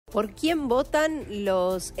¿Por quién votan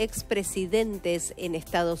los expresidentes en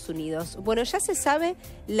Estados Unidos? Bueno, ya se sabe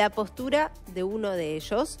la postura de uno de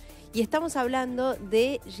ellos y estamos hablando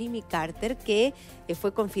de Jimmy Carter, que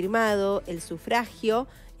fue confirmado el sufragio,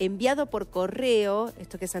 enviado por correo,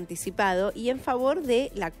 esto que es anticipado, y en favor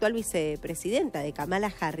de la actual vicepresidenta, de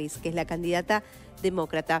Kamala Harris, que es la candidata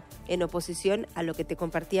demócrata, en oposición a lo que te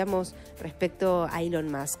compartíamos respecto a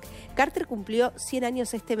Elon Musk. Carter cumplió 100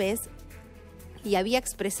 años este mes y había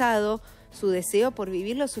expresado su deseo por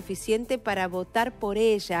vivir lo suficiente para votar por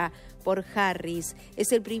ella, por Harris.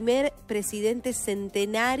 Es el primer presidente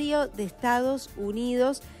centenario de Estados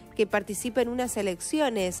Unidos que participa en unas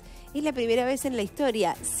elecciones. Es la primera vez en la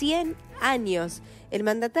historia, 100 años. El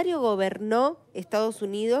mandatario gobernó Estados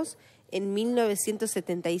Unidos en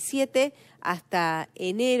 1977 hasta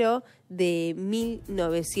enero de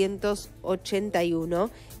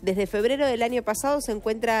 1981. Desde febrero del año pasado se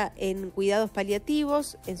encuentra en cuidados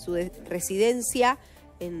paliativos en su residencia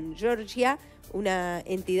en Georgia, una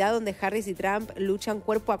entidad donde Harris y Trump luchan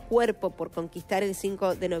cuerpo a cuerpo por conquistar el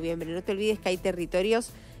 5 de noviembre. No te olvides que hay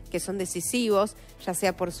territorios que son decisivos, ya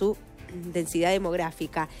sea por su densidad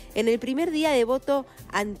demográfica. En el primer día de voto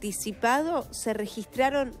anticipado se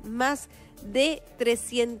registraron más de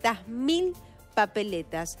 300.000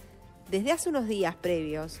 papeletas. Desde hace unos días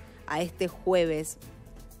previos a este jueves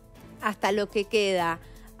hasta lo que queda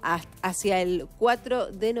hacia el 4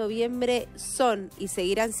 de noviembre son y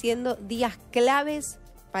seguirán siendo días claves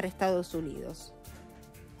para Estados Unidos.